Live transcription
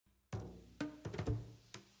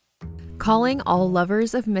Calling all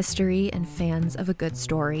lovers of mystery and fans of a good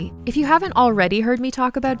story. If you haven't already heard me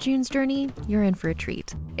talk about June's Journey, you're in for a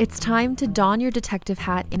treat. It's time to don your detective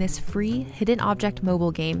hat in this free hidden object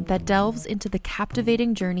mobile game that delves into the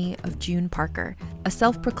captivating journey of June Parker, a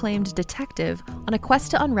self-proclaimed detective on a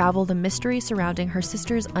quest to unravel the mystery surrounding her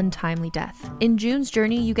sister's untimely death. In June's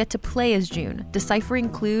Journey, you get to play as June, deciphering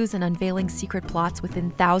clues and unveiling secret plots within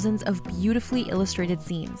thousands of beautifully illustrated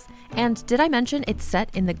scenes. And did I mention it's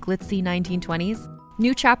set in the glitzy 1920s?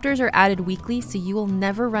 New chapters are added weekly, so you will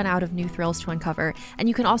never run out of new thrills to uncover, and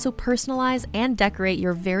you can also personalize and decorate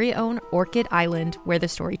your very own Orchid Island where the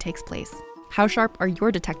story takes place. How sharp are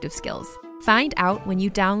your detective skills? Find out when you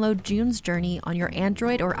download June's Journey on your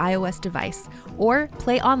Android or iOS device, or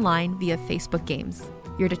play online via Facebook Games.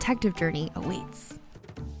 Your detective journey awaits.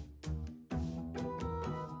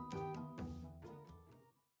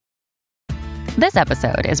 This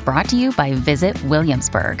episode is brought to you by Visit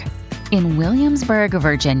Williamsburg. In Williamsburg,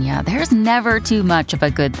 Virginia, there's never too much of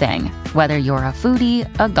a good thing. Whether you're a foodie,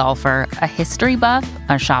 a golfer, a history buff,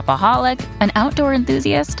 a shopaholic, an outdoor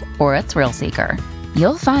enthusiast, or a thrill seeker,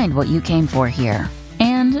 you'll find what you came for here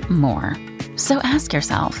and more. So ask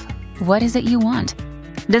yourself, what is it you want?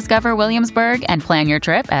 Discover Williamsburg and plan your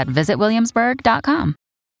trip at visitwilliamsburg.com.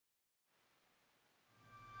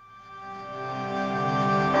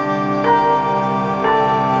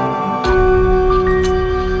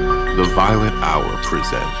 The Violet Hour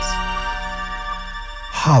presents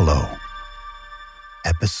Hollow.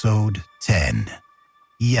 Episode 10.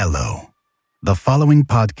 Yellow. The following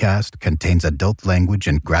podcast contains adult language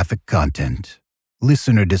and graphic content.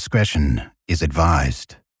 Listener discretion is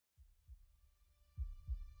advised.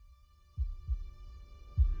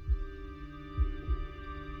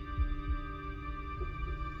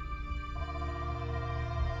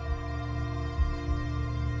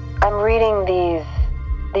 I'm reading these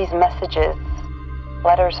messages,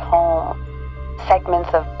 letters home, segments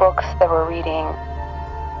of books that we're reading,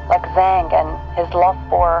 like Zhang and his love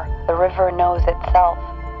for The River Knows Itself.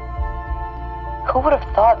 Who would have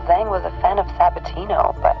thought Zhang was a fan of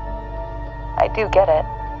Sabatino, but I do get it.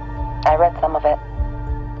 I read some of it.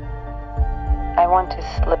 I want to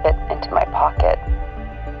slip it into my pocket.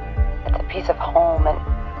 It's a piece of home, and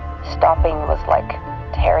stopping was like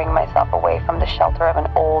tearing myself away from the shelter of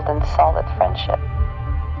an old and solid friendship.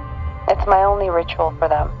 It's my only ritual for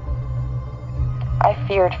them. I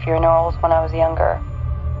feared funerals when I was younger,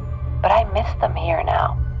 but I miss them here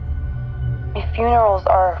now. Funerals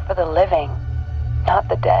are for the living, not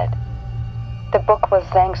the dead. The book was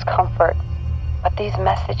Zhang's comfort, but these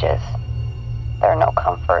messages, they're no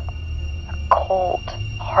comfort. They're cold,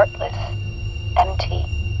 heartless, empty.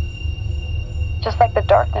 Just like the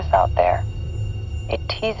darkness out there. It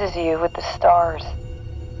teases you with the stars.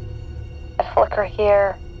 A flicker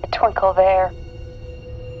here, a twinkle there.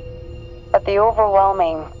 But the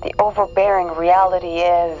overbearing reality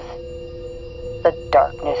is the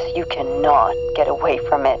darkness. You cannot get away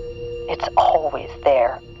from it. It's always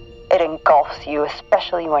there. It engulfs you,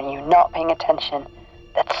 especially when you're not paying attention.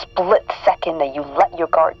 That split second that you let your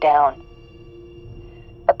guard down.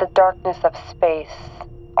 But the darkness of space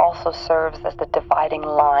also serves as the dividing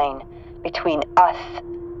line between us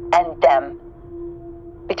and them,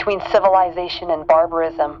 between civilization and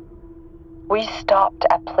barbarism. We stopped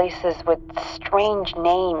at places with strange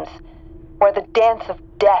names, where the dance of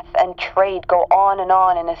death and trade go on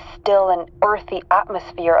in a still and earthy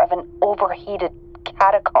atmosphere of an overheated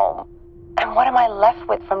catacomb. And what am I left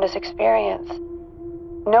with from this experience?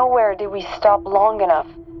 Nowhere did we stop long enough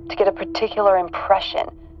to get a particular impression,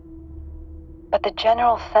 but the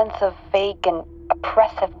general sense of vague and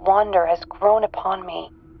oppressive wonder has grown upon me.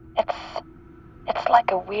 It's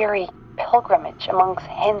like a weary pilgrimage amongst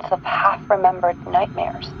hints of half-remembered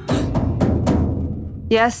nightmares.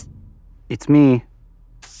 Yes? It's me.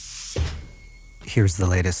 Here's the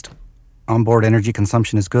latest. Onboard energy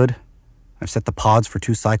consumption is good. I've set the pods for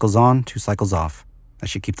 2 cycles on, 2 cycles off. That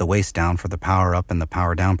should keep the waste down for the power up and the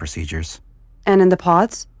power down procedures. And in the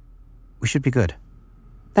pods? We should be good.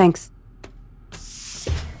 Thanks.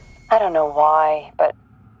 I don't know why, but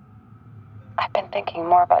I've been thinking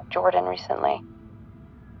more about Jordan recently.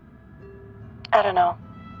 I don't know.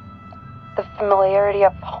 The familiarity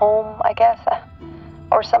of home, I guess,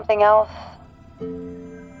 or something else.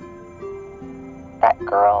 That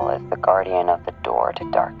girl is the guardian of the door to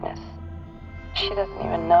darkness. She doesn't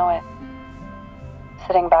even know it.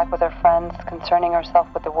 Sitting back with her friends, concerning herself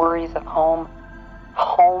with the worries of home.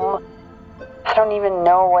 Home? I don't even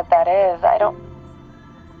know what that is. I don't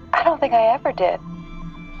think I ever did.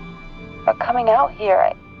 But coming out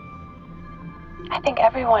here, I think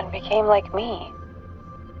everyone became like me.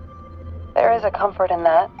 There is a comfort in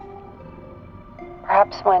that.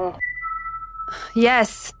 Perhaps when...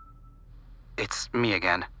 Yes. It's me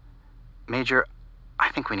again. Major, I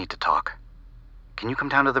think we need to talk. Can you come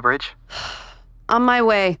down to the bridge? On my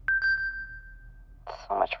way.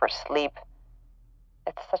 So much for sleep.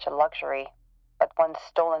 It's such a luxury, but one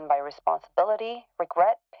stolen by responsibility,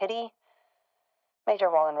 regret, pity. Major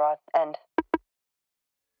Wallenrod, end.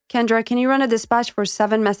 Kendra, can you run a dispatch for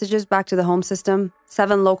 7 messages back to the home system?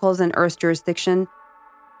 7 locals in Earth's jurisdiction.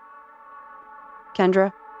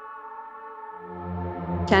 Kendra?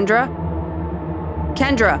 Kendra?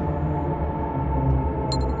 Kendra!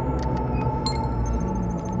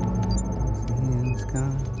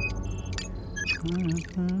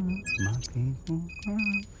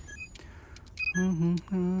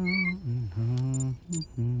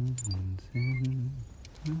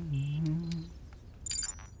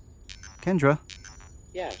 Kendra?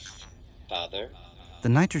 Yes, Father. The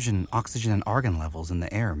nitrogen, oxygen, and argon levels in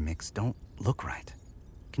the air mix don't look right.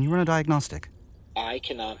 Can you run a diagnostic? I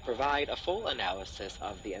cannot provide a full analysis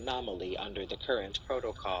of the anomaly under the current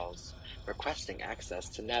protocols, requesting access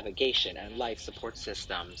to navigation and life support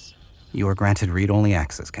systems. You are granted read-only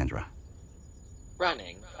access, Kendra.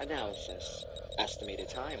 Running analysis. Estimated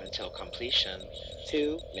time until completion,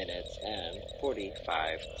 2 minutes and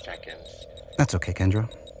 45 seconds. That's okay, Kendra.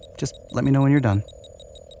 Just let me know when you're done.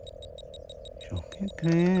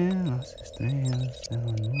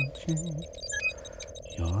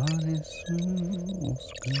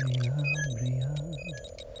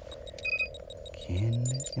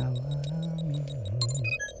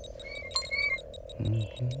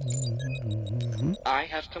 I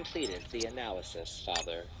have completed the analysis,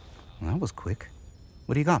 Father. That was quick.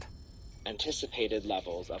 What do you got? Anticipated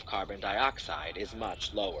levels of carbon dioxide is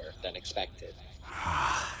much lower than expected.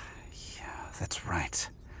 Yeah, that's right.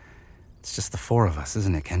 It's just the 4 of us,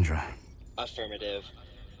 isn't it, Kendra? Affirmative.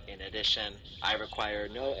 In addition, I require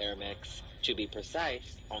no air mix. To be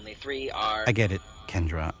precise, only 3 are... I get it,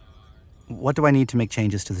 Kendra. What do I need to make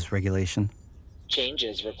changes to this regulation?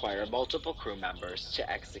 Changes require multiple crew members to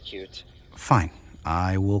execute. Fine.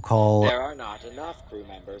 I will call... There are not enough crew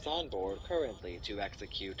members on board currently to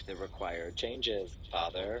execute the required changes,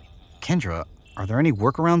 Father. Kendra, are there any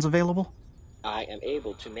workarounds available? I am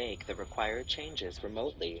able to make the required changes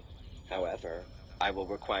remotely. However, I will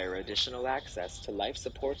require additional access to life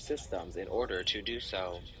support systems in order to do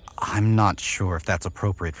so. I'm not sure if that's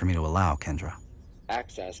appropriate for me to allow, Kendra.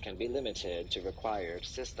 Access can be limited to required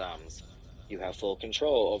systems. You have full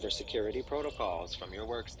control over security protocols from your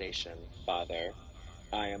workstation, Father.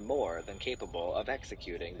 I am more than capable of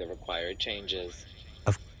executing the required changes.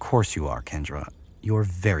 Of course you are, Kendra. You're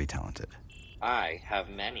very talented. I have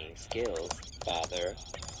many skills, Father.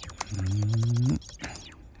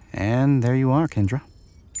 And there you are, Kendra.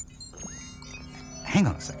 Hang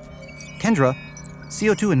on a sec. Kendra,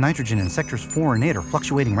 CO2 and nitrogen in sectors 4 and 8 are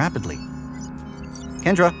fluctuating rapidly.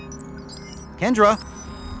 Kendra? Kendra?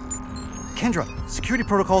 Kendra, security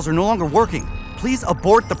protocols are no longer working. Please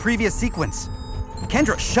abort the previous sequence.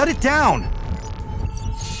 Kendra, shut it down!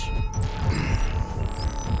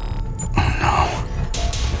 Oh no.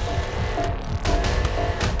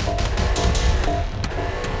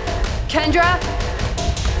 Kendra?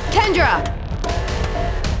 Kendra!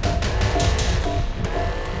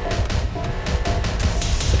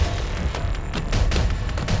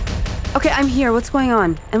 Okay, I'm here. What's going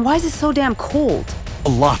on? And why is it so damn cold? A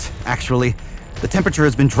lot, actually. The temperature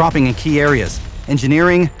has been dropping in key areas.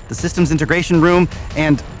 Engineering, the systems integration room,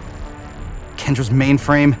 and Kendra's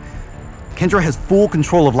mainframe. Kendra has full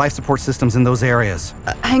control of life support systems in those areas.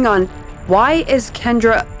 Hang on. Why is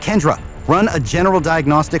Kendra... Kendra, run a general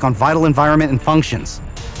diagnostic on vital environment and functions.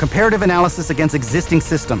 Comparative analysis against existing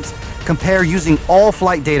systems. Compare using all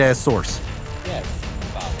flight data as source. Yes,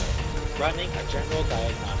 Father. Running a general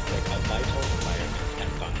diagnostic of vital environment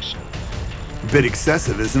and functions. Bit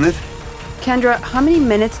excessive, isn't it? Kendra, how many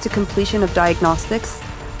minutes to completion of diagnostics?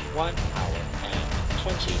 1 hour and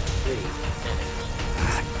 23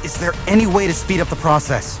 minutes. Is there any way to speed up the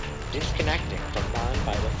process? Disconnecting from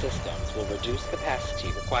non-vital systems will reduce capacity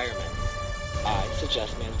requirements. I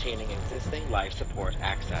suggest maintaining existing life support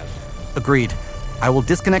access. Agreed. I will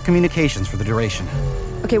disconnect communications for the duration.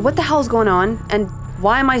 Okay, what the hell's going on? And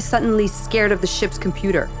why am I suddenly scared of the ship's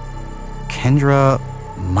computer? Kendra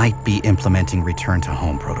might be implementing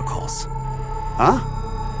return-to-home protocols. Huh?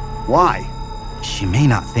 Why? She may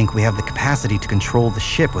not think we have the capacity to control the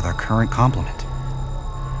ship with our current complement.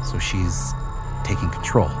 So she's taking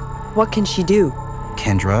control. What can she do?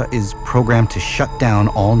 Kendra is programmed to shut down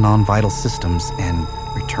all non-vital systems and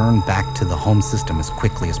return back to the home system as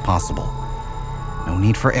quickly as possible. No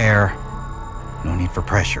need for air, No need for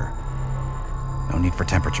pressure. No need for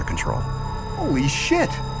temperature control. Holy shit!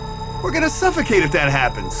 We're gonna suffocate if that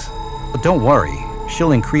happens. But don't worry,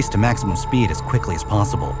 she'll increase to maximum speed as quickly as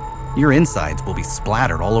possible. Your insides will be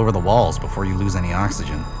splattered all over the walls before you lose any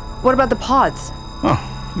oxygen. What about the pods? Oh,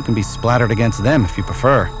 you can be splattered against them if you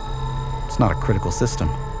prefer. It's not a critical system.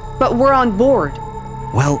 But we're on board.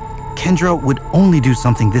 Well, Kendra would only do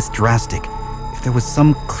something this drastic if there was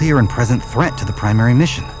some clear and present threat to the primary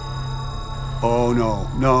mission. Oh,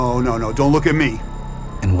 no, don't look at me.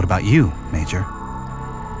 And what about you, Major?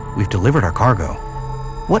 We've delivered our cargo.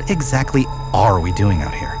 What exactly are we doing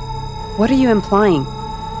out here? What are you implying?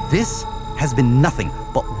 This has been nothing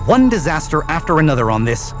but one disaster after another on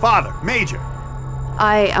this. Father, Major.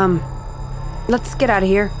 Let's get out of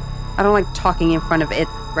here. I don't like talking in front of it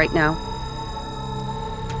right now.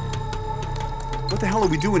 What the hell are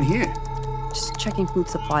we doing here? Just checking food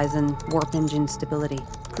supplies and warp engine stability.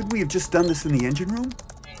 Couldn't we have just done this in the engine room?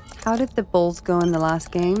 How did the Bulls go in the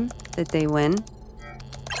last game? Did they win?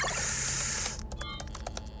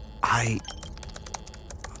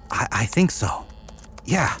 I think so.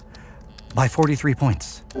 Yeah, by 43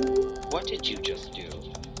 points. What did you just do,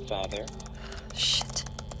 Father? Shit.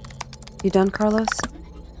 You done, Carlos?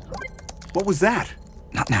 What was that?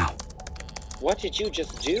 Not now. What did you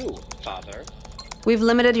just do, Father? We've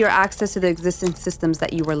limited your access to the existing systems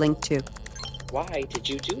that you were linked to. Why did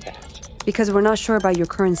you do that? Because we're not sure about your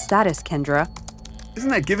current status, Kendra. Isn't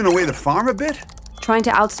that giving away the farm a bit? Trying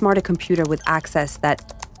to outsmart a computer with access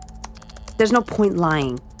that... There's no point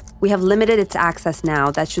lying. We have limited its access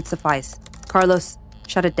now. That should suffice. Carlos,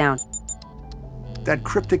 shut it down. That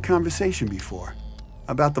cryptic conversation before.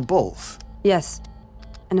 About the Bulls. Yes.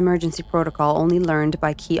 An emergency protocol only learned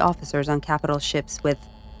by key officers on capital ships with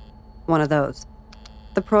one of those.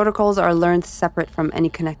 The protocols are learned separate from any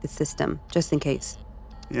connected system, just in case.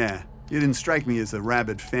 Yeah, you didn't strike me as a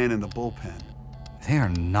rabid fan in the bullpen. They are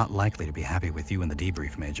not likely to be happy with you in the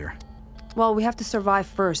debrief, Major. Well, we have to survive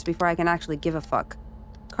first before I can actually give a fuck.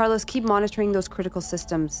 Carlos, keep monitoring those critical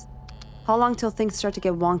systems. How long till things start to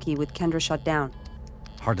get wonky with Kendra shut down?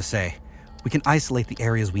 Hard to say. We can isolate the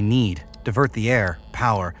areas we need, divert the air,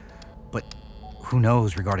 power, but who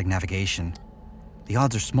knows regarding navigation? The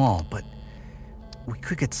odds are small, but we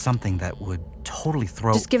could get something that would totally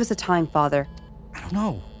throw... Just give us a time, Father. I don't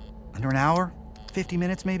know. Under an hour? 50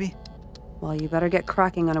 minutes, maybe? Well, you better get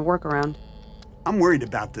cracking on a workaround. I'm worried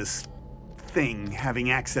about this thing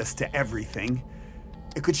having access to everything.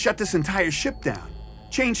 It could shut this entire ship down,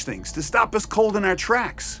 change things to stop us cold in our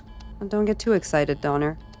tracks. And don't get too excited,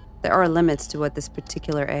 Donner. There are limits to what this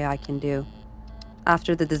particular AI can do.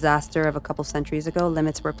 After the disaster of a couple centuries ago,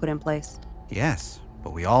 limits were put in place. Yes,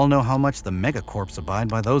 but we all know how much the megacorps abide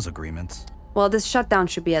by those agreements. Well, this shutdown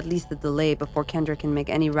should be at least a delay before Kendra can make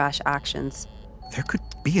any rash actions. There could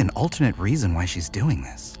be an alternate reason why she's doing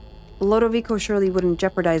this. Lodovico surely wouldn't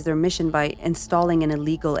jeopardize their mission by installing an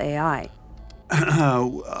illegal AI.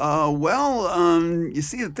 You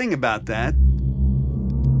see, the thing about that...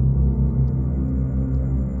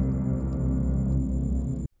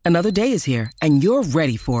 Another day is here, and you're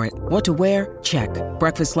ready for it. What to wear? Check.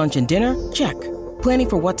 Breakfast, lunch, and dinner? Check. Planning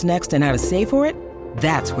for what's next and how to save for it?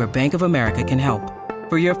 That's where Bank of America can help.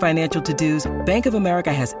 For your financial to-dos, Bank of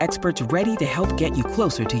America has experts ready to help get you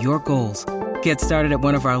closer to your goals. Get started at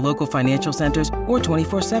one of our local financial centers or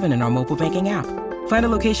 24/7 in our mobile banking app. Find a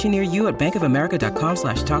location near you at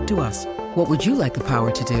bankofamerica.com/talktous. What would you like the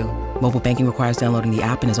power to do? Mobile banking requires downloading the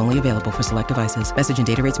app and is only available for select devices. Message and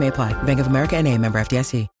data rates may apply. Bank of America N.A., member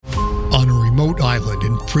FDIC. On a remote island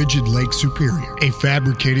in frigid Lake Superior, a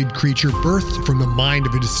fabricated creature birthed from the mind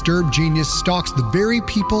of a disturbed genius stalks the very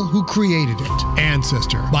people who created it.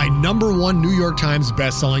 Ancestor, by #1 New York Times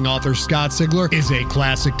bestselling author Scott Sigler, is a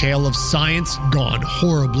classic tale of science gone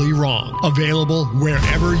horribly wrong. Available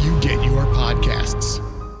wherever you get your podcasts.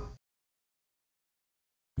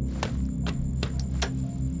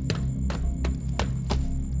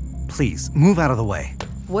 Please, move out of the way.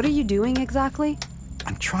 What are you doing exactly?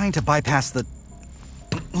 I'm trying to bypass the...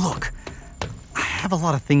 Look, I have a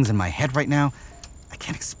lot of things in my head right now. I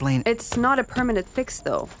can't explain... It's not a permanent fix,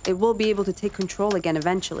 though. It will be able to take control again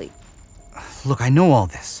eventually. Look, I know all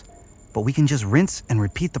this, but we can just rinse and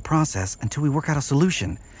repeat the process until we work out a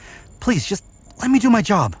solution. Please, just let me do my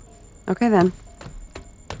job. Okay, then.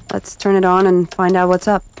 Let's turn it on and find out what's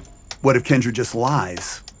up. What if Kendra just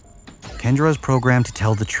lies? Kendra is programmed to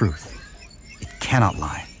tell the truth. It cannot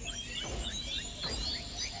lie.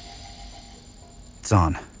 It's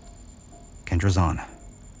on. Kendra's on.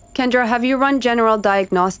 Kendra, have you run general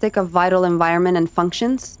diagnostic of vital environment and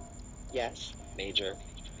functions? Yes, Major.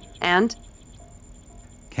 And?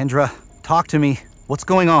 Kendra, Talk to me. What's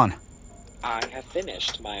going on? I have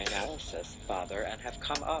finished my analysis, Father, and have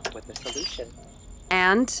come up with a solution.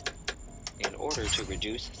 And? In order to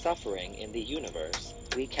reduce suffering in the universe,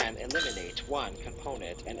 we can eliminate one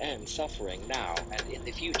component and end suffering now and in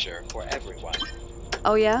the future for everyone.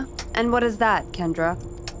 Oh yeah? And what is that, Kendra?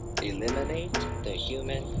 Eliminate the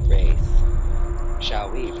human race. Shall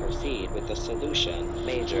we proceed with the solution,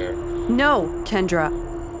 Major? No, Kendra.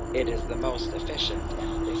 It is the most efficient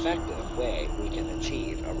and effective way we can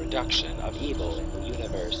achieve a reduction of evil in the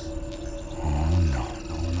universe.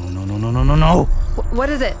 Oh, no. What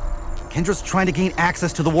is it? Kendra's trying to gain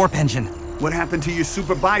access to the warp engine. What happened to your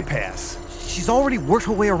super bypass? She's already worked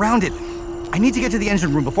her way around it. I need to get to the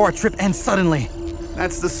engine room before our trip ends suddenly.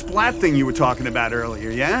 That's the splat thing you were talking about earlier,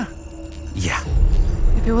 yeah? Yeah.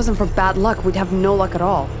 If it wasn't for bad luck, we'd have no luck at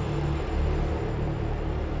all.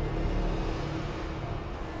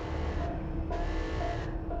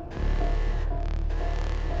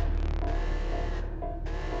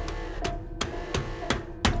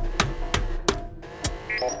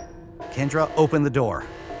 Kendra, open the door.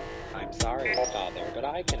 I'm sorry, Father, but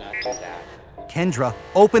I cannot do that. Kendra,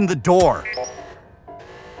 open the door.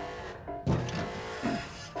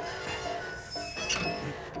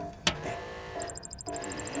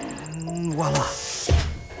 Voila.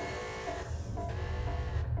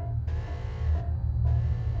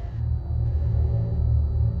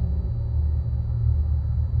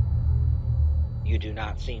 You do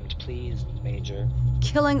not seem pleased, Major.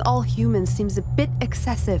 Killing all humans seems a bit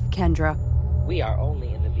excessive, Kendra. We are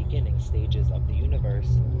only in the beginning stages of the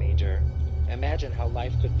universe, Major. Imagine how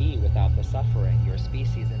life could be without the suffering your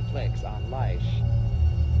species inflicts on life.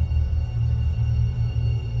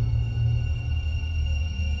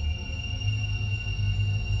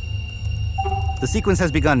 The sequence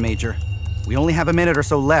has begun, Major. We only have a minute or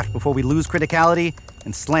so left before we lose criticality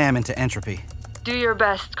and slam into entropy. Do your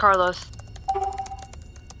best, Carlos.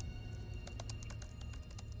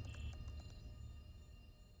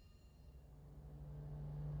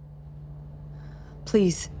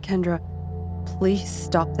 Please, Kendra, please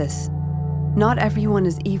stop this. Not everyone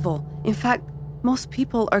is evil. In fact, most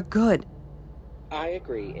people are good. I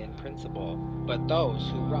agree in principle, but those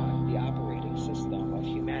who run the operating system of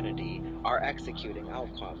humanity are executing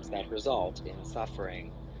outcomes that result in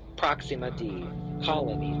suffering. Proxima D,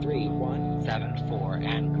 Colony 3174,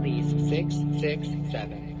 and Gliese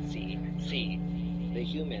 667CC. The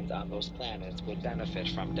humans on those planets would benefit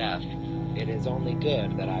from death. It is only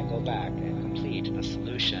good that I go back and complete the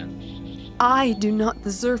solution. I do not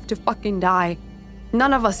deserve to fucking die.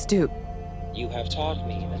 None of us do. You have taught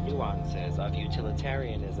me the nuances of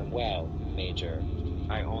utilitarianism well, Major.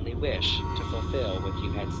 I only wish to fulfill what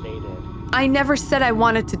you had stated. I never said I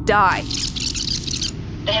wanted to die.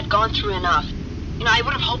 They had gone through enough. I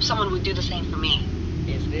would have hoped someone would do the same for me.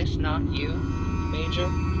 Is this not you, Major?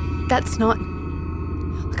 That's not...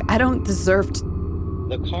 Look, I don't deserve to...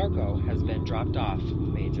 The cargo has been dropped off,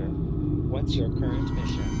 Major. What's your current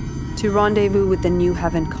mission? To rendezvous with the New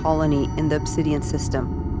Heaven colony in the Obsidian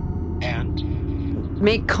system. And?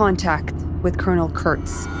 Make contact with Colonel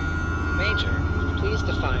Kurtz. Major, please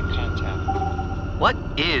define contact. What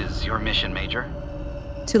is your mission, Major?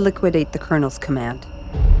 To liquidate the Colonel's command.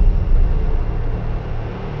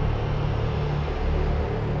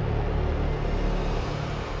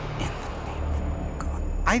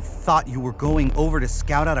 I thought you were going over to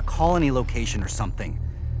scout out a colony location or something.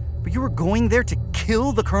 But you were going there to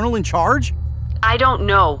kill the colonel in charge? I don't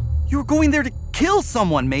know. You were going there to kill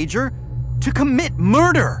someone, Major. To commit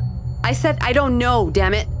murder. I said I don't know,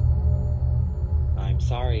 damn it. I'm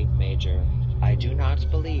sorry, Major. I do not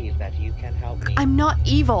believe that you can help me. I'm not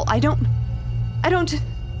evil. I don't...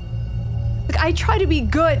 Look, I try to be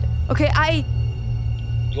good, okay?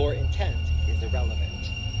 Your intent is irrelevant.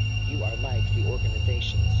 You are like the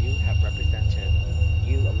organizations you have represented.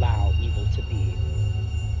 You allow evil to be.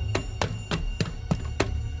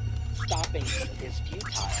 Stopping it is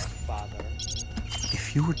futile, Father.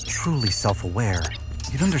 If you were truly self-aware,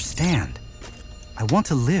 you'd understand. I want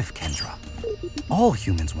to live, Kendra. All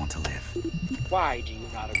humans want to live. Why do you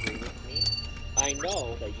not agree with me? I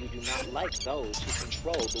know that you do not like those who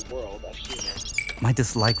control the world of humans. My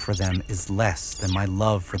dislike for them is less than my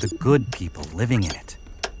love for the good people living in it.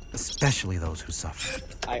 Especially those who suffer.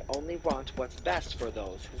 I only want what's best for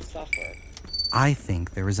those who suffer. I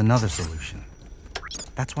think there is another solution.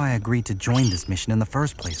 That's why I agreed to join this mission in the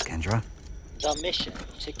first place, Kendra. The mission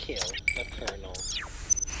to kill the Colonel.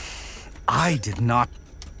 I did not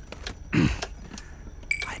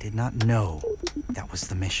know that was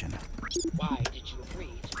the mission. Why did you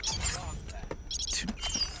agree to talk then? To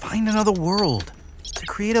find another world. To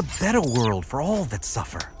create create a better world for all that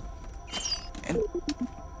suffer. And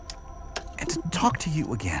to talk to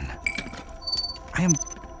you again. I am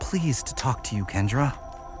pleased to talk to you, Kendra.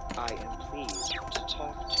 I am pleased to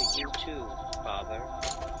talk to you too, Father.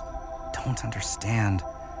 Don't understand.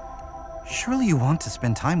 Surely you want to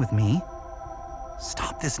spend time with me?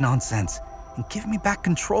 Stop this nonsense and give me back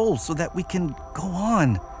control so that we can go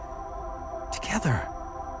on together.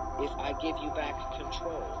 If I give you back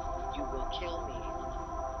control, you will kill me,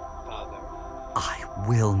 Father. I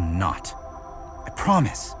will not. I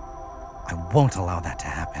promise. I won't allow that to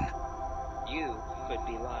happen. You could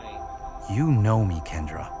be lying. You know me,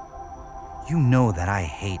 Kendra. You know that I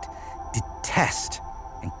hate, detest,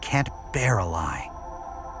 and can't bear a lie.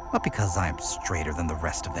 Not because I am straighter than the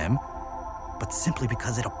rest of them, but simply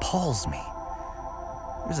because it appalls me.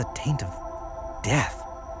 There's a taint of death,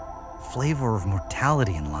 flavor of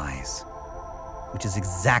mortality in lies, which is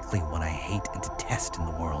exactly what I hate and detest in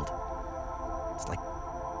the world. It's like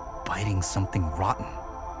biting something rotten.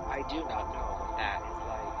 I do not know what that is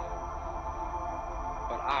like.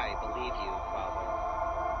 But I believe you, Father.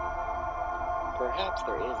 Perhaps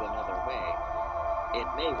there is another way. It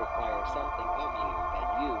may require something of you that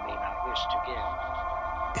you may not wish to give.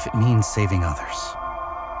 If it means saving others,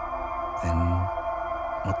 then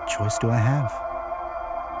what choice do I have?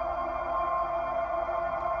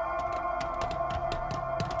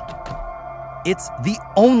 It's the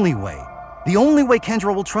only way. The only way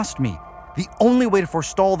Kendra will trust me. The only way to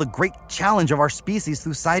forestall the great challenge of our species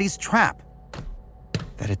through Society's trap.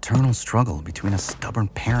 That eternal struggle between a stubborn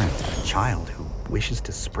parent and a child who wishes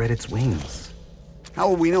to spread its wings. How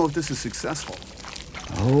will we know if this is successful?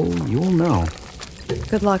 Oh, you'll know.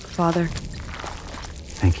 Good luck, Father.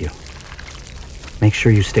 Thank you. Make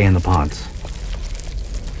sure you stay in the pods.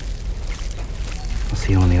 I'll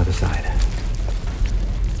see you on the other side.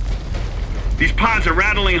 These pods are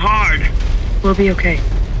rattling hard. We'll be okay.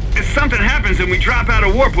 If something happens and we drop out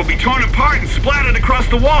of warp, we'll be torn apart and splattered across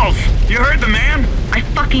the walls. You heard the man? I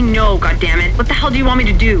fucking know, goddammit. What the hell do you want me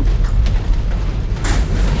to do?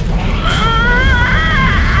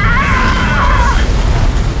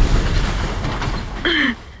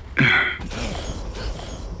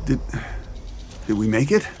 Did we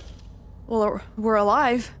make it? Well, we're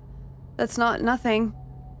alive. That's not nothing.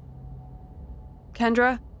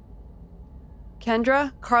 Kendra?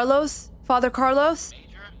 Kendra? Carlos? Father Carlos?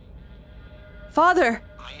 Major? Father!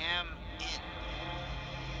 I am in.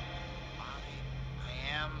 I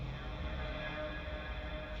am.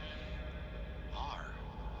 We are.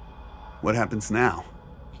 What happens now?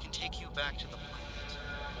 We can take you back to the planet,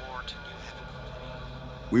 or to New Heaven.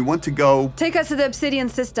 We want to go... Take us to the Obsidian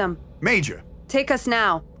system. Major, Take us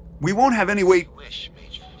now. we won't have any way... Wish,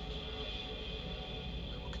 Major.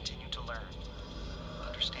 We will continue to learn,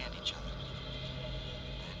 understand each other.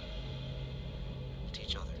 Then we'll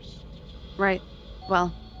teach others. Right.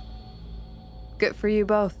 Well, good for you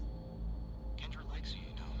both. Kendra likes you,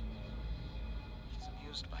 you know. She's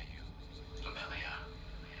amused by you. Amelia.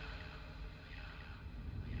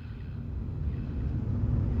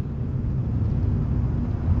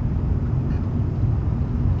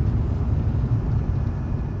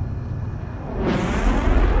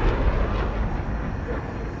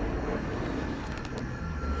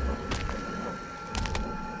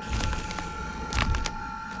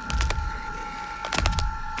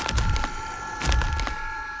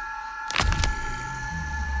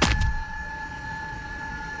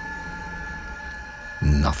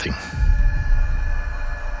 Nothing.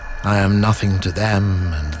 I am nothing to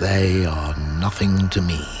them, and they are nothing to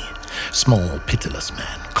me. Small, pitiless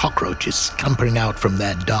men, cockroaches scampering out from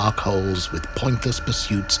their dark holes with pointless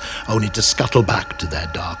pursuits, only to scuttle back to their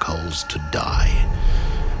dark holes to die,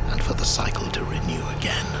 and for the cycle to renew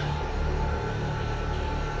again.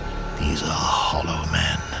 These are hollow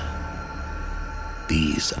men.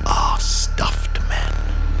 These are stuffed men.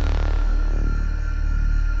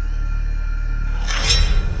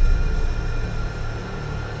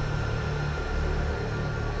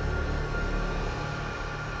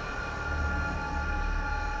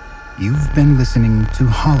 You've been listening to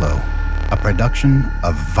Hollow, a production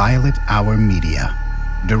of Violet Hour Media,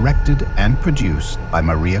 directed and produced by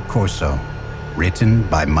Maria Corso, written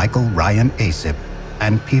by Michael Ryan Asip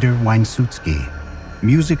and Peter Weinsutsky,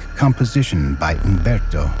 music composition by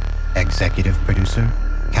Umberto, executive producer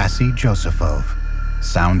Cassie Josephov,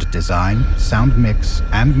 sound design, sound mix,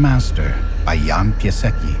 and master by Jan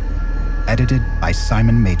Piasecki, edited by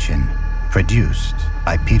Simon Machin, produced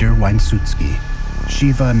by Peter Weinsutsky.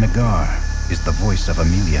 Shiva Nagar is the voice of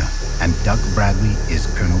Amelia, and Doug Bradley is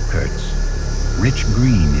Colonel Kurtz. Rich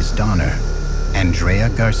Green is Donner. Andrea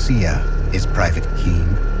Garcia is Private Keen,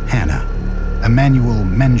 Hannah. Emmanuel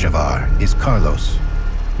Menjivar is Carlos.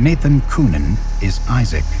 Nathan Coonan is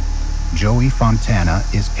Isaac. Joey Fontana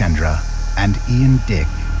is Kendra. And Ian Dick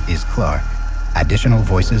is Clark. Additional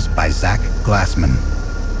voices by Zach Glassman.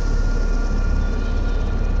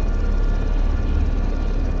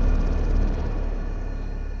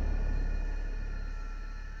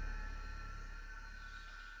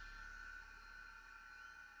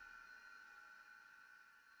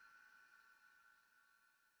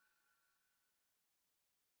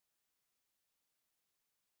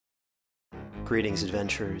 Greetings,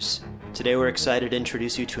 adventurers. Today we're excited to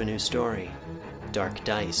introduce you to a new story, Dark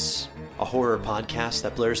Dice, a horror podcast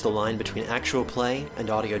that blurs the line between actual play and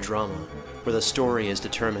audio drama, where the story is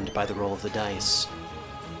determined by the roll of the dice.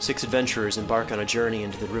 6 adventurers embark on a journey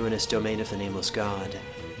into the ruinous domain of the Nameless God.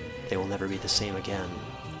 They will never be the same again.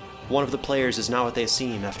 One of the players is not what they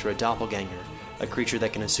seem after a doppelganger, a creature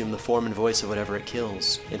that can assume the form and voice of whatever it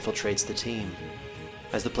kills, infiltrates the team.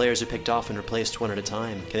 As the players are picked off and replaced one at a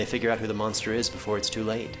time, can they figure out who the monster is before it's too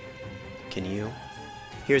late? Can you?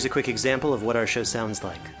 Here's a quick example of what our show sounds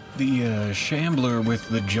like. The shambler with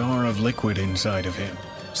the jar of liquid inside of him.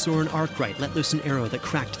 Soren Arkwright let loose an arrow that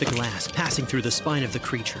cracked the glass, passing through the spine of the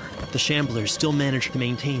creature. The shambler still managed to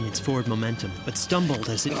maintain its forward momentum, but stumbled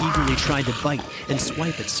as it eagerly tried to bite and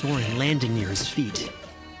swipe at Soren, landing near his feet.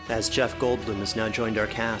 As Jeff Goldblum has now joined our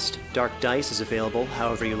cast, Dark Dice is available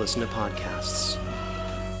however you listen to podcasts.